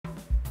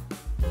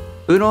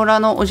ウロラ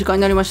のお時間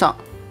になりました。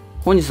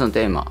本日の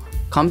テーマ、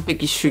完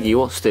璧主義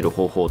を捨てる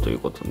方法という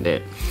こと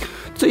で、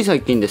つい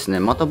最近ですね、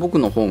また僕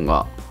の本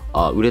が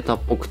売れたっ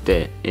ぽく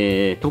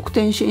て、特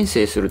典申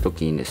請すると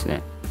きにです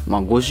ね、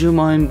50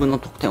万円分の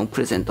特典をプ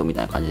レゼントみ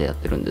たいな感じでやっ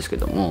てるんですけ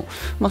ども、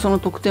その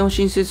特典を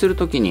申請する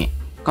ときに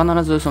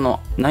必ずその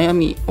悩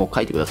みを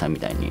書いてくださいみ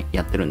たいに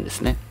やってるんで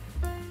すね。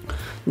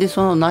で、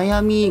その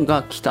悩み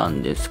が来た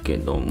んですけ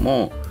ど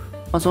も、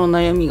その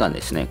悩みが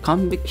ですね、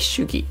完璧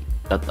主義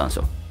だったんです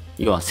よ。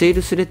要はセー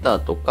ルスレター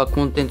とか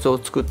コンテンツを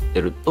作って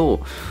る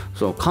と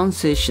完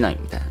成しない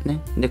みたいな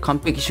ね。で、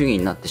完璧主義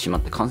になってしま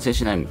って完成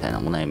しないみたいな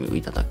お悩みを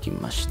いただき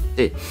まし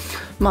て、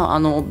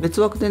別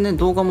枠でね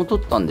動画も撮っ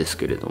たんです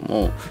けれど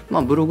も、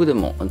ブログで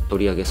も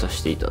取り上げさ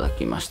せていただ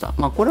きました。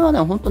これはね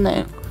本当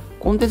ね、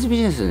コンテンツビ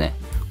ジネスでね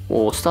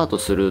スタート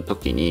すると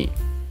きに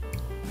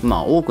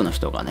多くの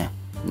人がね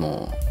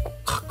もう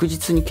確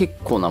実に結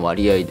構な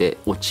割合で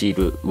陥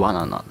る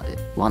罠なん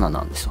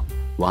ですよ。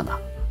罠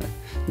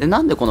で、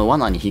なんでこの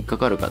罠に引っか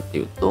かるかって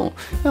いうと、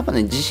やっぱ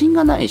ね自信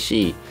がない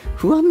し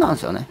不安なんで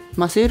すよね。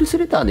セールス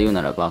レターで言う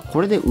ならば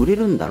これで売れ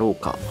るんだろう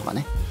かとか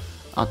ね、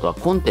あとは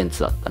コンテン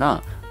ツだった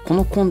らこ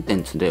のコンテ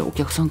ンツでお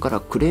客さんか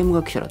らクレーム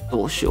が来たら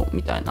どうしよう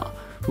みたいな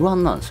不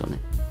安なんですよね。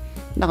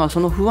だからそ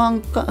の不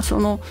安か、そ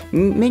の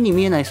目に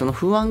見えないその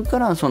不安か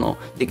ら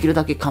できる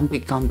だけ完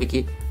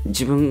璧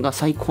自分が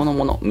最高の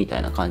ものみた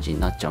いな感じに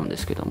なっちゃうんで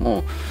すけど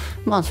も、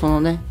そ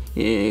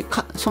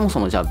もそ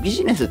もじゃあビ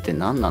ジネスって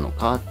何なの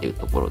かっていう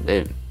ところ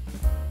で、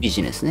ビ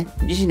ジネ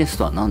ス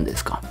とは何で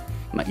すか。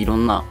いろ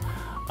んな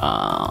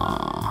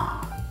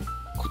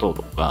こと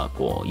が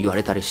言わ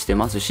れたりして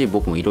ますし、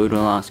僕もいろいろ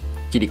な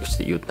切り口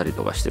で言ったり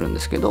とかしてるんで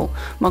すけど、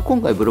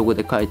今回ブログ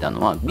で書いたの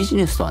はビジ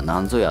ネスとは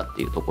何ぞやっ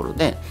ていうところ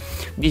で、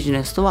ビジ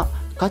ネスとは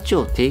価値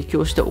を提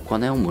供してお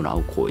金をもら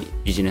う行為。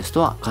ビジネス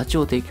とは価値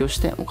を提供し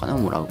てお金を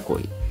もらう行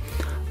為。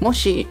も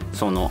し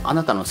あ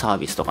なたのサー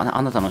ビスとかね、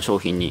あなたの商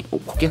品に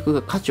顧客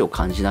が価値を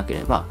感じなけ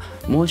れば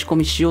申し込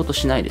みしようと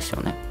しないです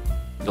よね。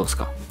どうです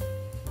か？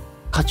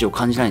価値を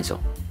感じないんですよ。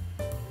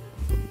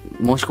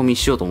申し込み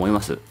しようと思いま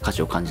す？価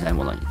値を感じない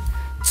ものに。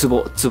こ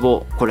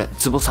れ壺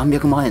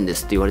300万円で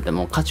すって言われて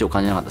も価値を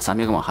感じなかったら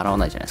300万払わ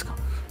ないじゃないですか。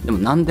でも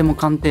何でも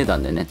鑑定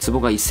団でね、壺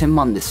が1000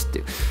万ですって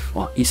いう、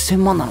1000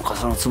万なのか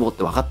その壺っ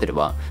て分かってれ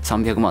ば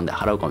300万で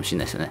払うかもしれ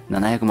ないですよね。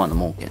700万の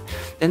儲け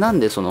で、なん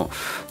でその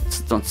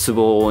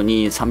壺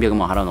に300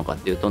万払うのかっ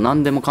ていうと、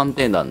何でも鑑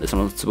定団でそ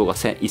の壺が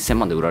1000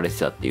万で売られて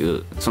たってい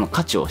う、その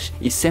価値を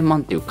1000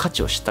万っていう価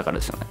値を知ったから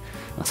ですよね。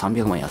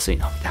300万安い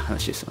なみたいな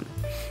話ですよ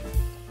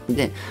ね。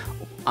で、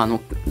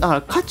だか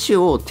ら価値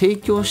を提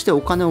供して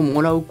お金を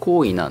もらう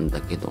行為なん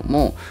だけど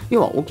も、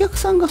要はお客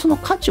さんがその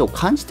価値を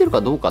感じてる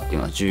かどうかっていう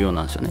のは重要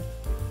なんですよね。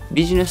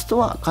ビジネスと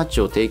は価値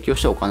を提供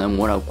してお金を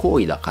もらう行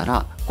為だか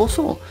らこ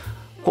そ、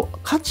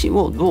価値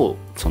をどう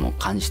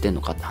感じてる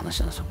のかって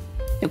話なんですよ。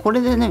で、こ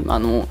れでね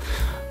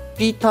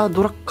ピーター・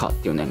ドラッカーっ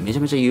ていうねめちゃ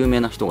めちゃ有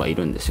名な人がい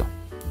るんですよ。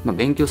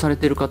勉強され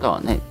てる方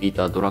はねピー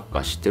ター・ドラッ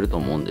カー知ってると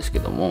思うんですけ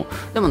ども、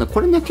でもねこ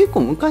れね結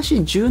構昔、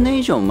10年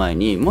以上前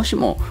に、もし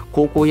も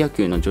高校野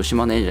球の女子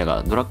マネージャー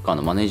がドラッカー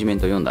のマネジメン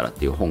トを読んだらっ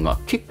ていう本が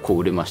結構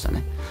売れました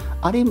ね。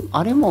あれ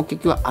も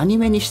結局アニ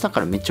メにした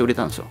からめっちゃ売れ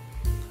たんですよ。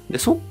で、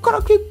そっか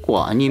ら結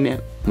構アニ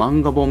メ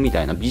漫画本み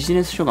たいなビジ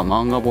ネス書が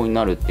漫画本に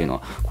なるっていうの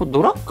は、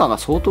ドラッカーが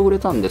相当売れ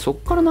たんで、そっ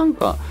から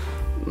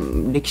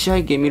歴史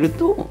背景見る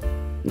と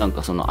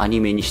アニ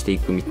メにしてい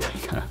くみたい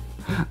な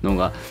の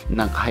が流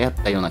行っ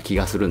たような気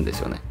がするんです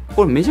よね。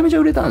これめちゃめちゃ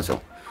売れたんです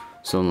よ。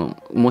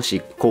も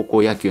し高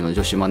校野球の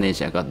女子マネー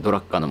ジャーがド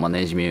ラッカーのマ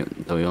ネジメン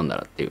トを読んだ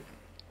らっていう、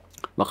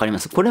わかりま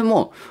す？これ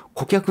も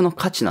顧客の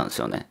価値なんです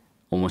よね。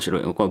面白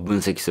い。これ分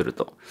析する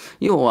と、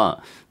要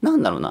は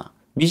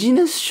ビジ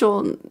ネス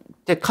書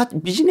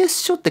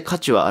って価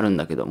値はあるん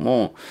だけど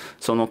も、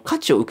その価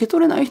値を受け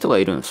取れない人が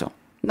いるんですよ。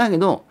だけ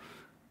ど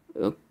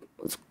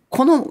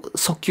この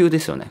訴求で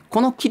すよね。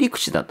この切り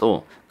口だ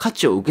と価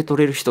値を受け取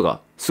れる人が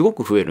すご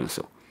く増えるんです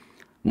よ。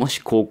もし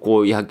高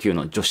校野球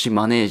の女子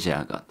マネージ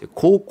ャーがって、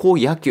高校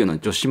野球の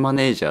女子マ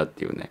ネージャーっ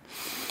ていうね、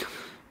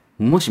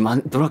もし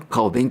ドラッ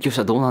カーを勉強し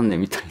たらどうなんね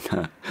んみたい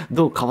な、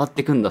どう変わっ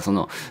てくんだ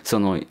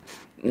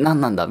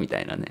何なんだみた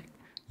いなね、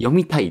読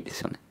みたいで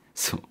すよね。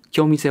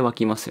興味性湧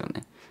きますよ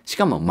ね。し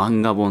かも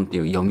漫画本って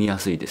いう読みや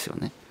すいですよ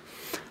ね。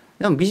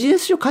でもビジネ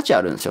ス書価値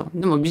あるんですよ。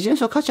でもビジネス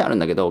書価値あるん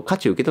だけど価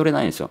値受け取れ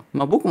ないんですよ。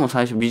僕も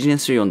最初ビジネ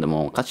ス書読んで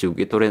も価値受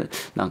け取れ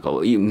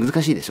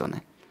難しいですよ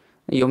ね。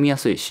読みや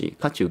すいし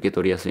価値受け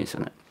取りやすいんです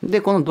よね。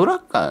で、このドラ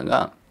ッカー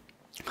が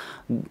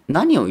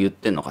何を言っ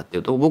てんのかってい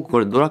うと、僕こ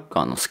れドラッ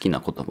カーの好きな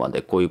言葉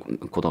でこういう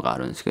ことがあ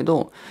るんですけ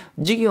ど、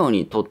事業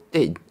にとっ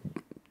て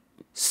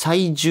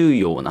最重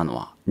要なの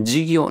は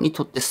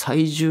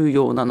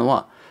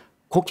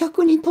顧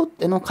客にとっ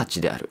ての価値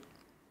である。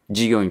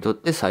事業にとっ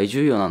て最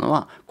重要なの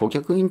は顧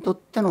客にとっ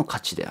ての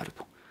価値である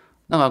と。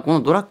だからこ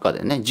のドラッカー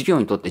でね、事業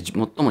にとって最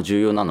も重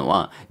要なの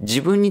は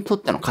自分にとっ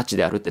ての価値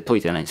であるって説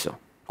いてないんですよ。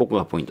ここ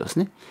がポイントです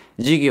ね。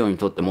事業に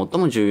とって最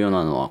も重要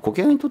なのは顧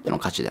客にとっての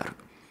価値である。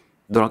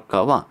ドラッ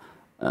カーは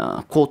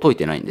こう説い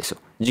てないんですよ。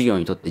事業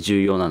にとって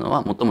重要なの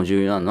は、最も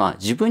重要なのは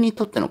自分に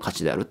とっての価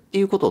値であるって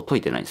いうことを説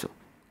いてないんですよ。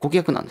顧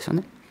客なんですよ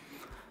ね。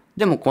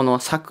でもこの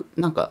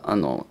なんか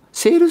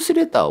セールス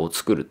レターを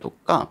作ると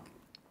か、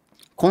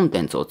コン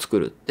テンツを作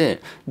るっ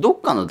て、ど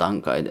っかの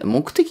段階で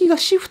目的が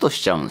シフト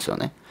しちゃうんですよ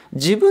ね。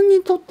自分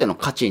にとっての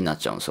価値になっ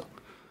ちゃうんですよ。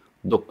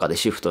どっかで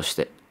シフトし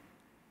て。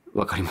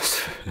わかりま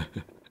す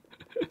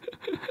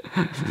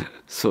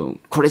そう、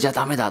これじゃ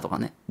ダメだとか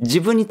ね。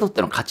自分にとっ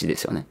ての価値で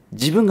すよね。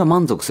自分が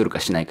満足するか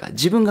しないか、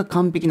自分が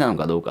完璧なの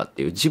かどうかっ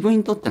ていう自分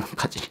にとっての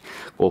価値に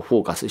こうフォ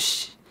ーカス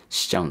し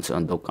ちゃうんですよ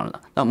ね、どっかの。だ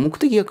から目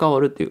的が変わ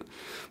るっていう、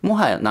も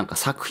はやなんか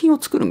作品を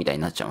作るみたい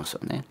になっちゃうんですよ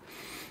ね。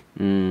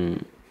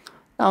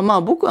だからま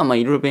あ僕はまあ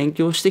いろいろ勉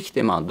強してき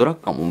て、まあドラ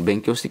ッカーも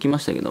勉強してきま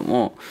したけど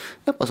も、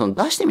やっぱその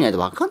出してみないと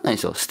分かんないん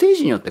ですよ。ステー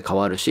ジによって変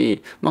わる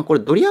し、まあこれ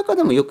ドリアカ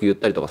でもよく言っ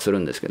たりとかする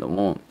んですけど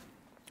も、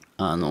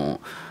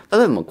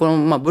例えばこの、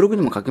まあ、ブログ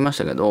にも書きまし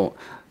たけど、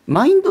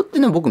マインドって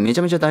ね、僕めち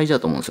ゃめちゃ大事だ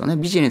と思うんですよね。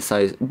ビジネ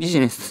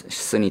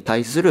スに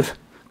対する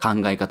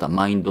考え方、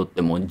マインドっ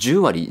てもう10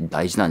割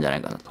大事なんじゃな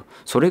いかなと。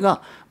それ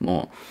が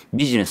もう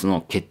ビジネス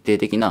の決定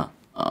的な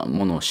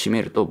ものを占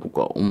めると僕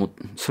は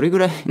それぐ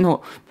らい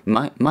の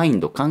マイン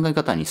ド、考え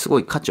方にす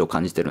ごい価値を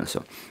感じてるんです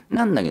よ。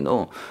なんだけ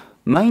ど、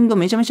マインド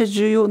めちゃめちゃ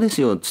重要で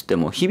すよっつって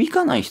も響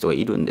かない人が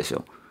いるんです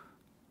よ。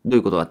どうい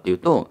うことかっていう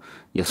と、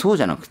いやそう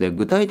じゃなくて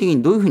具体的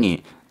にどういうふう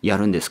にや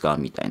るんですか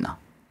みたいな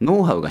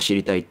ノウハウが知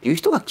りたいっていう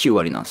人が9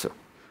割なんですよ。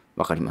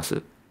わかりま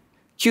す？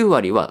 9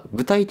 割は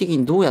具体的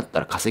にどうやった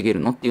ら稼げる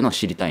のっていうのを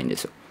知りたいんで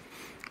すよ。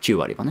9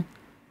割はね。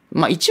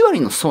まあ1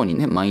割の層に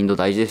ね、マインド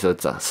大事ですよっ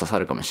て刺さ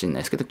るかもしれな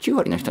いですけど、9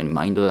割の人に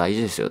マインド大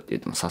事ですよって言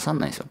っても刺さん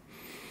ないですよ。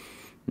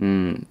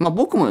まあ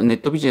僕もネッ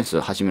トビジネス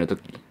を始めると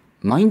き、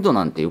マインド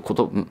なんていうこ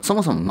と、そ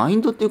もそもマイ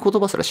ンドっていう言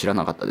葉すら知ら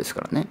なかったです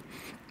からね。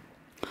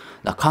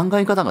だから考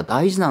え方が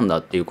大事なんだ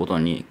っていうこと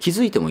に気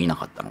づいてもいな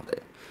かったの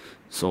で。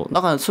そう。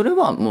だからそれ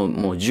はもう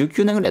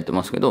19年ぐらいやって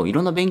ますけど、い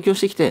ろんな勉強し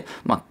てきて、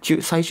まあ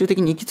最終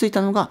的に行き着い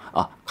たのが、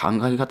考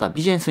え方、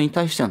ビジネスに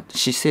対しての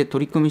姿勢、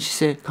取り組み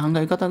姿勢、考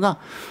え方が、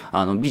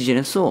ビジ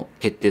ネスを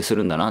決定す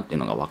るんだなっていう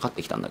のが分かっ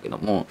てきたんだけど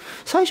も、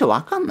最初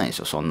分かんないです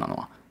よ、そんなの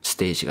は。ス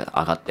テージが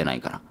上がってない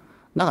から。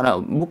だから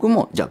僕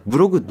も、じゃあブ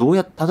ログどう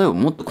やって、例えば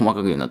もっと細か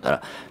く言うんだった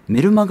ら、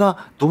メルマガ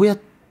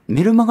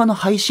の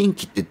配信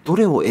機ってど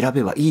れを選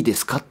べばいいで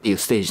すかっていう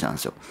ステージなんで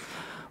すよ。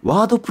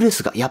ワードプレ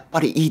スがやっぱ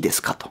りいいで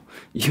すかと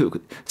いう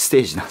ス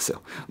テージなんです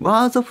よ。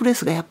ワードプレ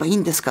スがやっぱいい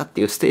んですかって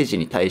いうステージ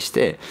に対し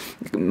て、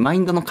マイ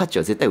ンドの価値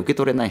は絶対受け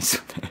取れないんです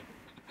よね。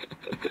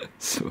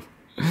そう。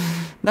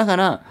だか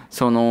ら、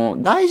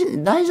大事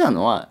な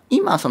のは、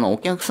今そのお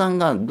客さん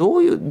がど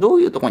うい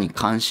うところに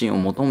関心を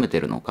求めて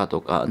るのか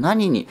とか、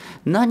何に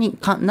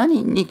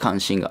関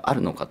心がある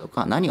のかと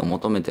か、何を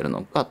求めてる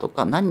のかと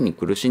か、何に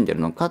苦しんで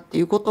るのかって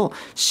いうことを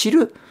知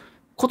る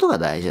ことが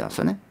大事なんです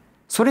よね。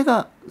それ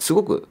がす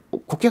ごく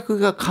顧客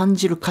が感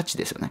じる価値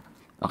ですよね。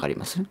わかり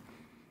ます？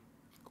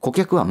顧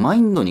客はマ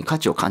インドに価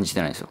値を感じて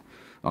ないんですよ。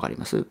わかり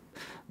ます？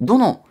ど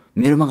の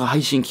メルマガ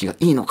配信機が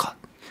いいのか、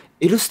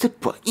L ステッ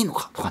プはいいの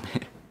かとか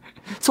ね。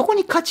そこ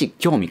に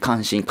興味、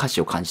関心、価値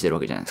を感じてる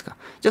わけじゃないですか。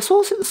じゃ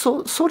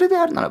あそれで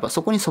あるならば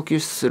そこに訴求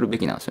するべ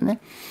きなんですよ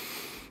ね。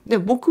で、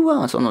僕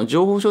はその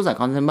情報商材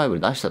完全バイブル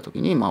出した時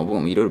に、まあ僕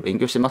もいろいろ勉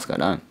強してますか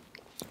ら、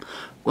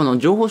この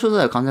情報商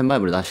材完全バイ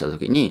ブル出した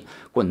時に、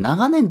これ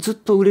長年ずっ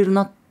と売れる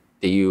なっ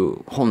ていう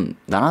本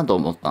だなと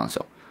思ったんです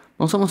よ。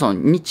そもそも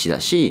ニッチだ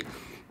し、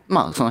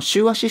まあその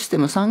集和システ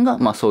ムさんが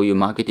まあそういう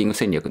マーケティング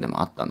戦略で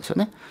もあったんですよ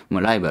ね。ま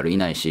あライバルい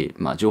ないし、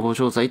まあ情報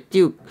商材って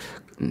いう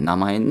名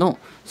前の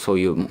そう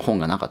いう本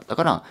がなかった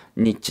から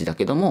ニッチだ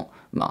けども、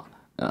ま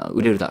あ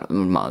売れるだ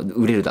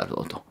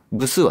ろうと。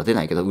部数は出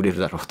ないけど売れる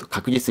だろうと。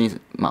確実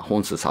にまあ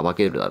本数さば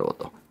けるだろ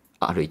うと。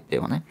ある一定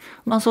はね。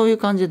まあそういう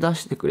感じで出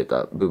してくれ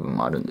た部分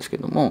もあるんですけ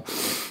ども、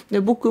で、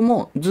僕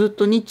もずっ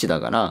とニッチだ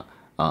から、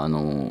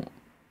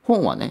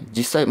本はね、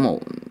実際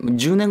もう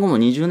10年後も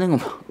20年後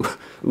も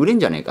売れん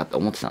じゃねえかって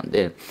思ってたん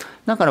で、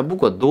だから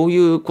僕はどうい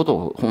うこと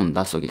を本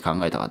出すとき考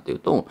えたかっていう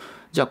と、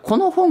じゃあこ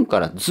の本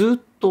からずっ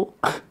と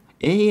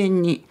永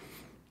遠に、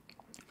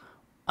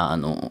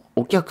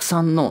お客さ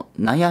んの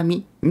悩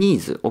み、ニー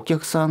ズ、お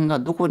客さんが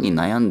どこに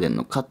悩んでん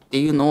のかって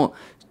いうのを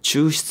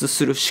抽出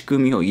する仕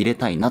組みを入れ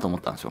たいなと思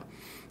ったんですよ。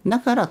だ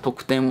から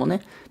特典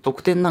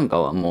なんか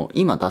はもう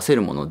今出せ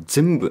るもの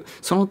全部、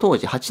その当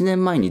時8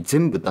年前に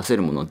全部出せ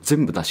るものを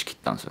全部出し切っ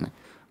たんですよね。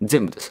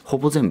全部です。ほ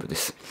ぼ全部で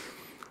す。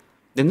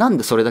で、なん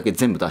でそれだけ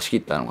全部出し切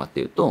ったのかって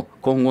いうと、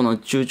今後の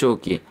中長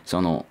期、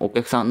そのお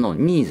客さんの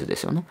ニーズで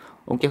すよね。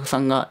お客さ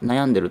んが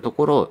悩んでると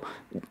ころを、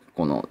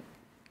この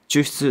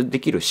抽出で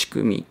きる仕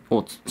組み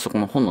をそこ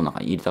の本の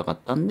中に入れたかっ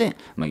たんで、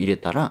まあ、入れ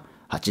たら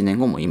8年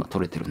後も今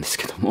取れてるんです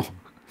けども。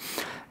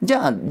じ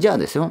ゃあ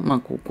ですよ。まあ、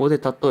ここで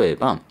例え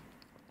ば、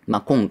ま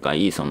あ、今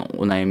回その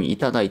お悩みい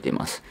ただいて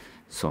ます。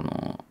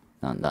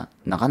なんだ、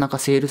なかなか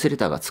セールスレ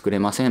ターが作れ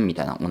ませんみ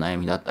たいなお悩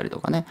みだったり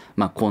とかね、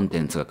コンテ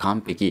ンツが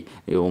完璧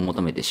を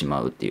求めてし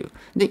まうっていう。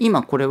で、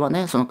今これは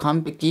ね、その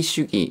完璧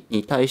主義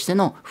に対して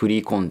のフ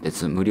リーコンテン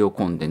ツ、無料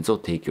コンテンツを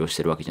提供し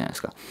てるわけじゃないで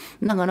すか。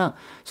だから、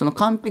その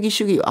完璧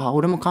主義、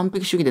俺も完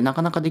璧主義でな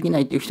かなかできな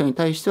いっていう人に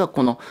対しては、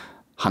この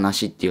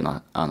話っていう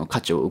のは、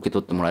価値を受け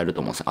取ってもらえる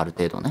と思うんですよ、ある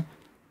程度ね。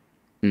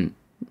うん。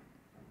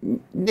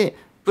で、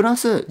プラ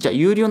ス、じゃあ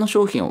有料の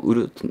商品を売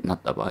るとなっ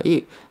た場合、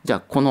じゃあ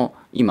この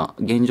今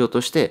現状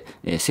として、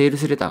セール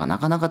スレターがな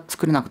かなか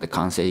作れなくて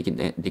完成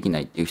できな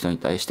いっていう人に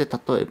対して、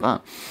例え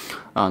ば、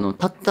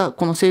たった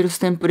このセールス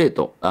テンプレー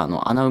ト、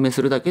穴埋め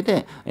するだけ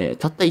で、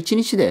たった1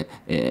日で、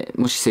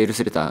もしセール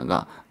スレター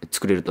が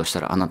作れるとし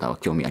たらあなたは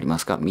興味ありま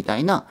すかみた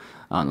いな、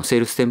セー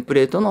ルステンプ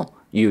レートの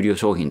有料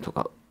商品と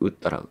か売っ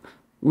たら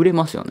売れ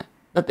ますよね。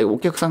だってお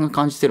客さんが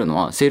感じてるの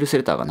はセールス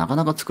レターがなか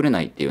なか作れ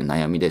ないっていう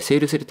悩みで、セー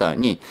ルスレタ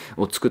ー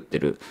を作って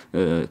る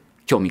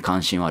興味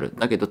関心はある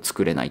だけど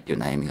作れないっていう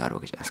悩みがあるわ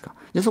けじゃないですか。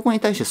でそこ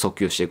に対して訴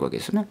求していくわけ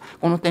ですよね。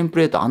このテンプ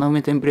レート、穴埋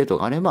めテンプレート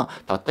があれば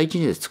たった1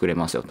日で作れ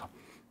ますよと。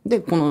で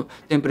この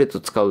テンプレート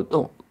を使う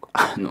と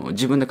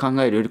自分で考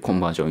えるよりコン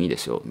バージョンいいで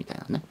すよみたい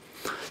なね。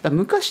だ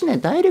昔ね、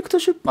ダイレクト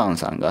出版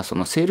さんがそ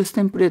のセールス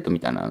テンプレート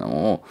みたいな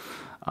の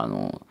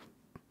を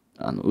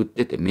売っ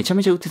てて、めちゃ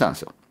めちゃ売ってたんで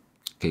すよ、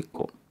結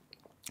構。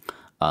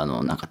な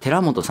んか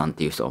寺本さんっ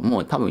ていう人は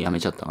もう多分辞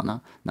めちゃったか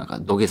な。なんか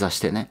土下座し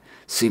てね、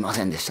すいま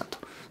せんでしたと。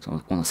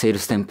このセール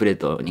ステンプレー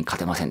トに勝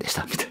てませんでし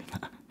たみたい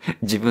な。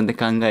自分で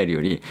考えるよ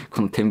り、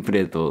このテンプ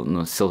レート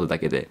のソフトだ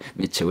けで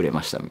めっちゃ売れ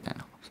ましたみたい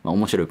な。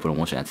面白いプロ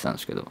モーションやってたんで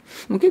すけど、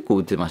もう結構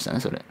売ってました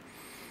ね、それ。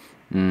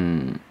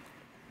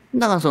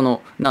だから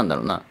なんだ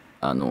ろうな、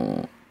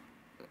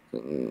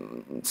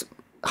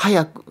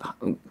早く、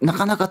な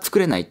かなか作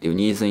れないっていう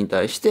ニーズに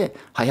対して、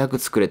早く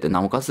作れて、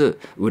なおかつ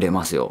売れ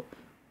ますよ。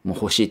もう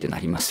欲しいってな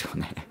りますよ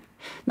ね。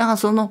だから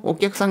そのお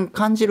客さんが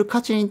感じる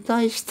価値に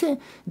対して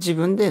自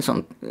分でそ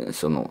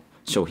の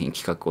商品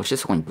企画をして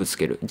そこにぶつ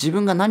ける。自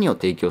分が何を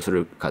提供す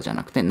るかじゃ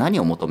なくて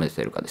何を求め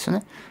てるかですよ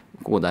ね。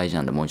ここ大事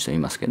なんでもう一度言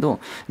いますけど、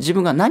自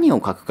分が何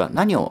を書くか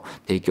何を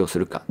提供す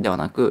るかでは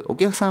なく、お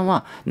客さん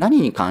は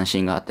何に関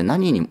心があって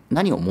何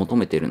を求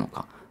めているの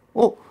か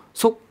を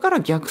そこか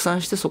ら逆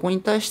算してそこ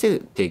に対して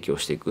提供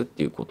していくっ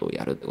ていうことを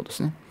やるってことで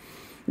すね。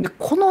で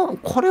こ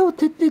れを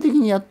徹底的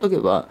にやっとけ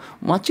ば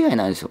間違い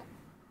ないですよ。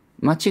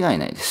間違い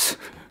ないです。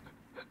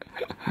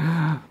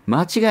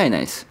間違いな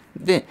いです。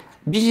で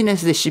ビジネ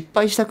スで失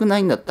敗したくな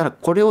いんだったら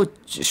これを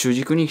主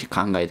軸に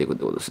考えていくっ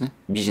てことですね。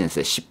ビジネス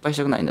で失敗し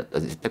たくないんだった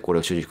ら絶対これ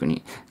を主軸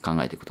に考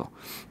えていくと。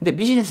で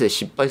ビジネスで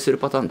失敗する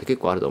パターンって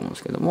結構あると思うんで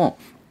すけども、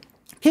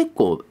結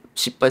構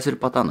失敗する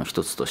パターンの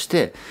一つとし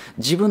て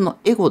自分の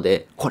エゴ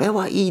でこれ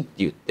はいいって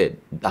言って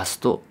出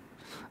すと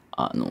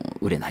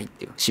売れないっ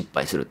ていう、失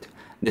敗するっていう。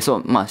で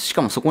し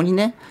かもそこに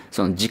ね、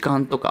その時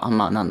間とか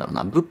なんだろう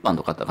な、物販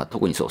とか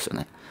特にそうですよ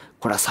ね。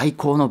これは最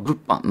高の物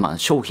販、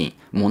商品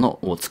物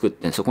を作っ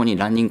てそこに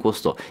ランニングコ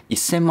スト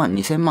1000万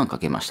2000万か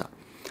けました。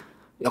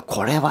いや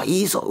これは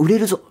いいぞ、売れ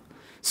るぞ、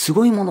す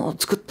ごいものを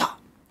作ったっ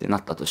てな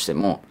ったとして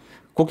も、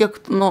顧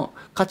客の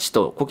価値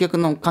と顧客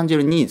の感じ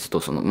るニーズ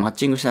とそのマッ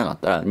チングしなかっ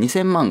たら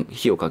2000万費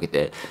用かけ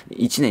て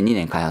1年2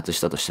年開発し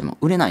たとしても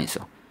売れないんです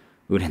よ。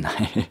売れな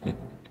い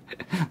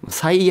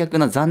最悪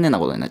な残念な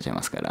ことになっちゃい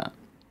ますから。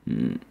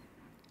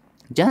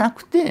じゃな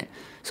くて、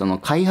その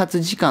開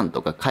発時間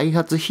とか開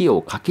発費用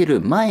をかけ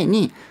る前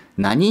に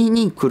何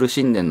に苦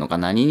しんでんのか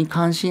何に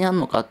関心ある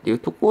のかっていう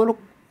ところ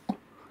を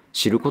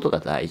知ることが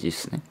大事で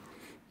す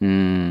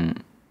ね。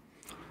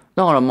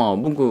だから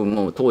僕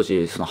も当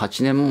時その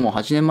8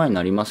年前に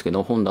なりますけ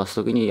ど、本出す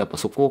時にやっぱ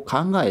そこを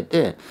考え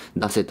て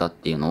出せたっ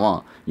ていうの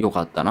は良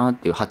かったなっ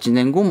ていう。8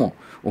年後も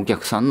お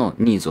客さんの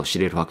ニーズを知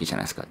れるわけじゃ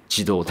ないですか、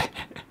自動で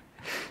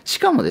し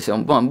かもですよ、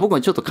僕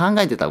はちょっと考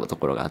えてたと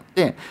ころがあっ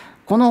て、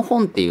この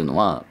本っていうの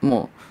は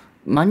も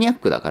うマニアッ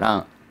クだか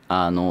ら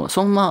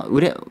そんな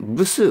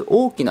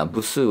大きな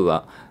部数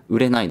は売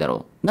れないだ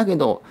ろう。だけ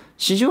ど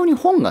市場に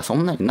本がそ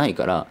んなにない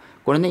から、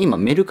これね今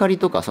メルカリ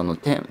とか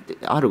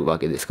あるわ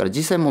けですから、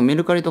実際もうメ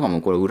ルカリとか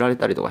もこれ売られ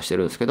たりとかして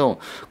るんですけど、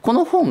こ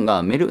の本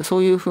がそ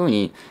ういうふう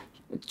に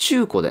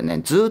中古でね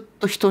ずっ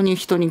と人に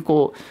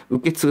こう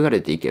受け継が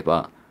れていけ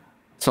ば、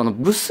その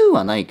部数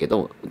はないけ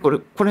ど、こ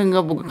れ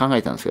が僕考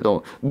えたんですけ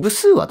ど、部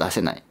数は出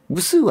せ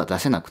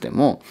なくて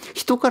も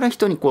人から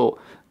人に普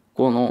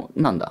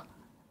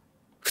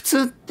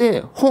通っ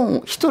て本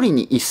を一人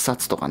に一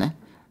冊とかね、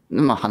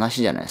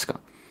話じゃないですか。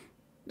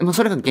でも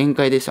それが限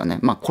界ですよね。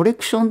コレ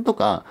クションと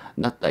か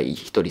だったら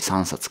一人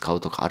3冊買う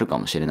とかあるか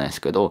もしれないで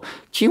すけど、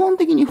基本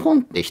的に本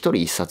って一人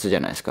一冊じ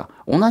ゃないですか。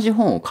同じ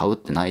本を買うっ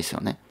てないです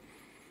よね。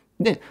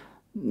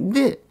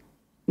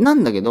な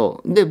んだけ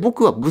ど、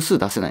僕は部数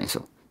出せないんです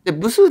よ。で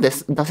部数出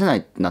せない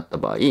ってなった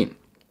場合、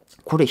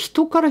これ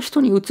人から人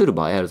に移る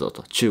場合あるぞ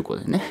と、中古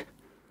でね。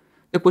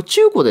でこれ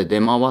中古で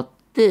出回っ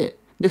て、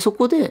そ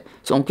こで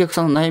そのお客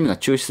さんの悩みが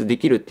抽出で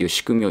きるっていう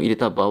仕組みを入れ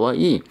た場合、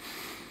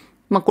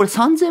まあこれ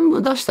3000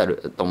部出した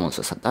ると思うんで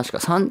すよ。確か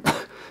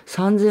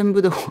3000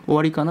部で終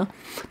わりかな。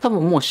多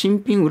分もう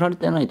新品売られ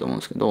てないと思うん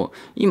ですけど、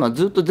今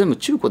ずっと全部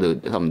中古で売っ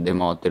て多分出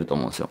回ってると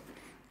思うんですよ。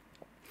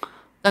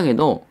だけ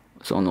ど、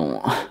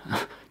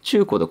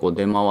中古でこう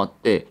出回っ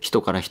て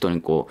人から人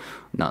にこ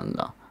う、なん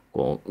だ、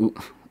こう、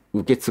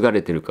受け継が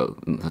れてるか、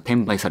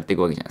転売されてい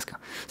くわけじゃないですか。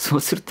そう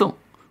すると、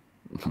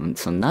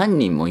その何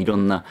人もいろ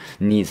んな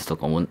ニーズと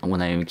かお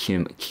悩み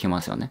聞け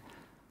ますよね。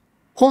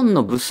本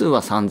の部数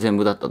は3000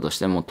部だったとし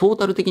ても、トー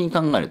タル的に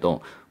考える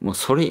と、もう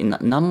それ、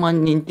何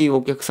万人っていう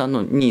お客さん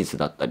のニーズ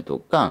だったりと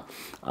か、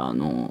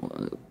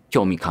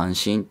興味関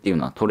心っていう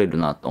のは取れる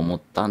なと思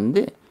ったん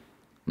で、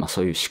まあ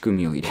そういう仕組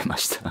みを入れま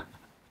した。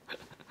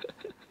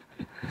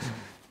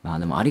まあ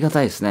でもありが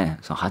たいですね。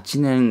その8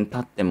年経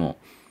っても、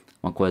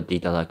まあ、こうやって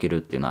いただける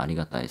っていうのはあり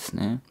がたいです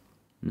ね。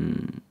う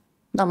ん。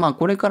まあ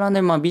これから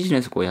ね、まあビジネ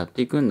スこうやっ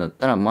ていくんだっ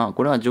たら、まあ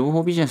これは情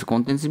報ビジネス、コ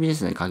ンテンツビジネ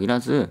スに限ら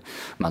ず、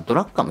まあド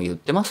ラッカーも言っ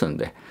てますん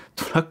で、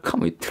ドラッカー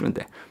も言ってるん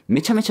で、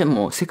めちゃめちゃ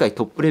もう世界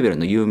トップレベル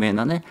の有名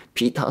なね、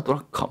ピーター・ドラ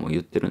ッカーも言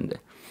ってるんで、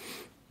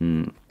う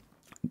ん。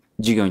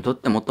事業にとっ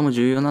て最も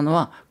重要なの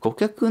は、顧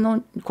客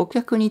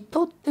に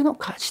とっての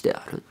価値で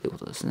あるってこ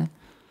とですね。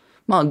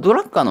まあ、ド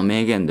ラッカーの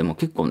名言でも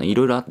結構ね、い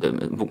ろいろあって、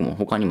僕も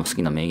他にも好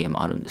きな名言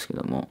もあるんですけ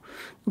ども、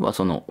要は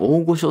その大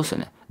御所ですよ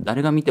ね。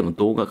誰が見ても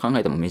動画考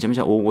えてもめちゃめち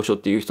ゃ大御所っ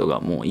ていう人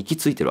がもう行き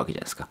着いてるわけじゃ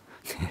ないですか。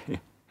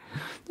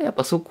でやっ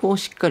ぱそこを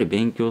しっかり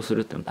勉強す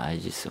るっていうのは大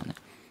事ですよね。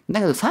だ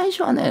けど最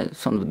初はね、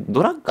その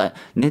ドラッカー、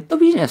ネット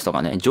ビジネスと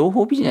かね、情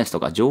報ビジネスと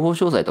か情報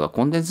商材とか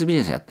コンテンツビジ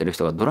ネスやってる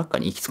人がドラッカ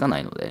ーに行き着かな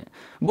いので、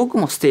僕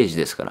もステージ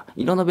ですから、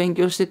いろんな勉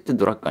強してって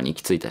ドラッカーに行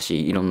き着いた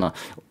し、いろんな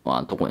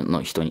ところ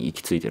の人に行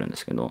き着いてるんで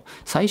すけど、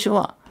最初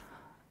は、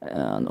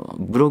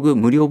ブログ、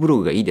無料ブロ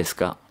グがいいです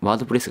か、ワー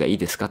ドプレスがいい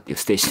ですかっていう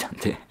ステージなん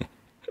で、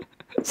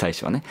最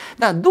初はね。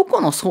だからどこ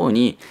の層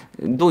に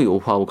どういうオ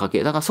ファーをか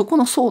け、だからそこ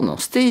の層の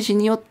ステージ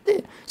によっ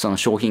てその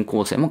商品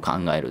構成も考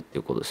えるってい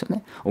うことですよ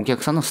ね。お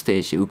客さんのステ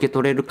ージ、受け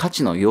取れる価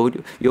値の容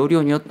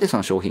量によってそ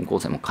の商品構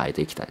成も変え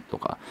ていきたいと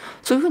か、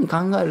そういうふうに考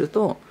える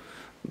と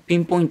ピ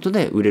ンポイント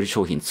で売れる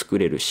商品作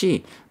れる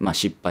し、まあ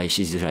失敗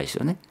しづらいです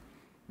よね。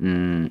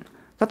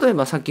例え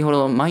ば先ほ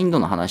どマインド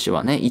の話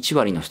はね、1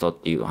割の人っ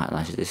ていう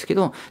話ですけ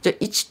ど、じゃ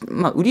あ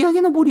まあ、売上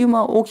のボリューム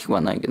は大きく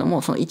はないけど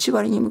も、その1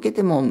割に向け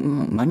ても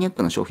マニアッ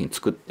クな商品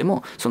作って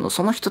も、そ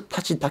の人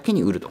たちだけ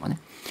に売るとかね。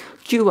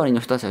9割の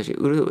人たちに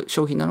売る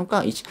商品なのか、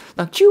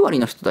9割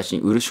の人たち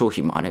に売る商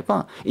品もあれ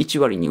ば、1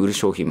割に売る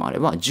商品もあれ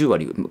ば、10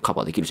割カ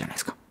バーできるじゃないで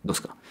すか。どうで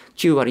すか。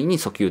9割に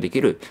訴求でき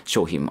る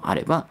商品もあ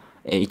れば、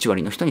1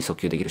割の人に訴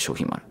求できる商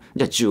品もある。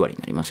じゃあ10割に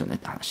なりますよねっ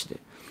て話で。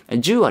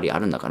10割あ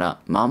るんだから、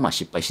まあまあ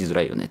失敗しづ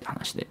らいよねって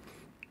話で。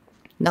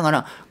だか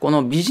ら、こ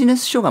のビジネ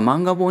ス書が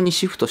漫画本に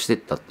シフトしていっ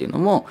たっていうの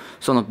も、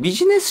そのビ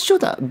ジネス書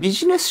だ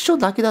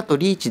けだと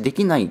リーチで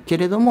きないけ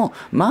れども、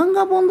漫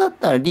画本だっ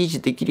たらリー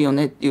チできるよ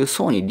ねっていう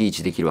層にリー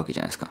チできるわけじ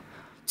ゃないですか。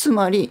つ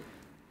まり、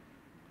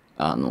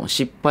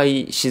失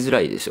敗しづ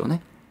らいですよ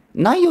ね。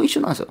内容一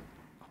緒なんですよ。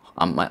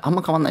あんま変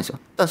わんないですよ。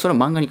ただそれを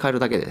漫画に変える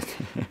だけで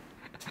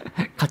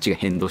価値が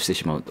変動して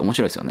しまうって面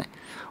白いですよね。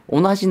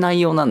同じ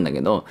内容なんだ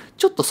けど、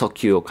ちょっと訴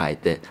求を変え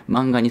て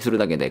漫画にする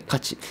だけで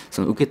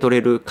その受け取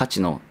れる価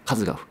値の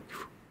数が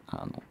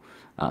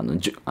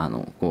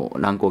こ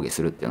う乱高下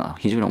するっていうのは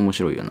非常に面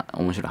白い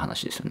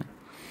話ですよね。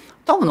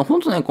多分ね、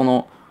本当ね、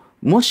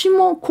もし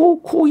も高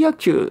校野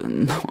球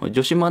の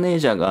女子マネー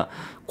ジャーが、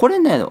これ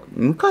ね、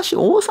昔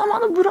王様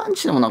のブラン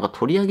チでもなんか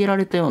取り上げら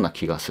れたような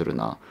気がする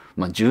な。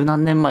まあ十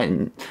何年前、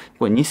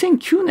これ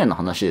2009年の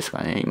話ですか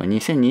らね。今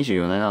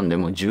2024年なんで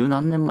もう十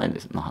何年前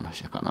の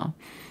話かな。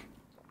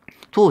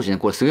当時ね、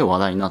これすげえ話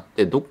題になっ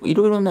て、い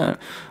ろいろね、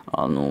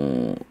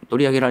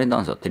取り上げられたん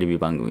ですよ、テレビ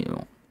番組で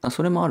も。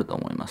それもあると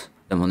思います。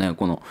でもね、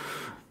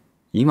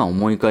今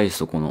思い返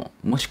すと、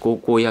もし高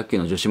校野球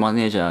の女子マ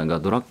ネージャー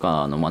がドラッ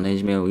カーのマネー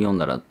ジメントを読ん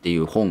だらってい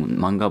う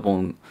漫画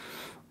本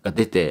が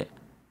出て、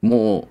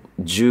も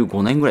う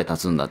15年ぐらい経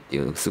つんだってい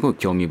う、すごい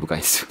興味深い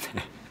ですよ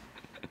ね。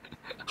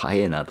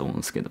早いなと思うん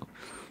ですけど。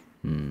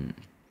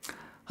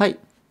はい。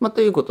まあ、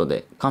ということ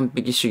で、完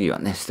璧主義は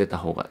ね、捨てた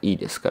方がいい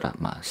ですから、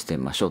まあ、捨て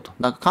ましょうと。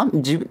だか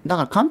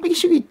ら完璧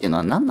主義っていうの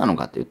は何なの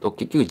かというと、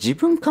結局自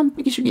分完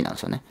璧主義なんで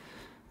すよね。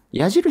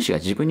矢印が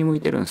自分に向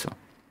いてるんですよ。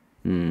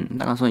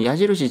だからその矢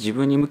印自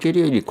分に向ける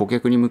より顧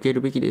客に向け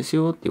るべきです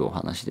よっていうお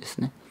話です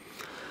ね。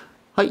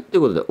はい。とい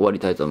うことで終わり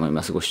たいと思い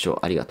ます。ご視聴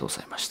ありがとうご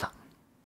ざいました。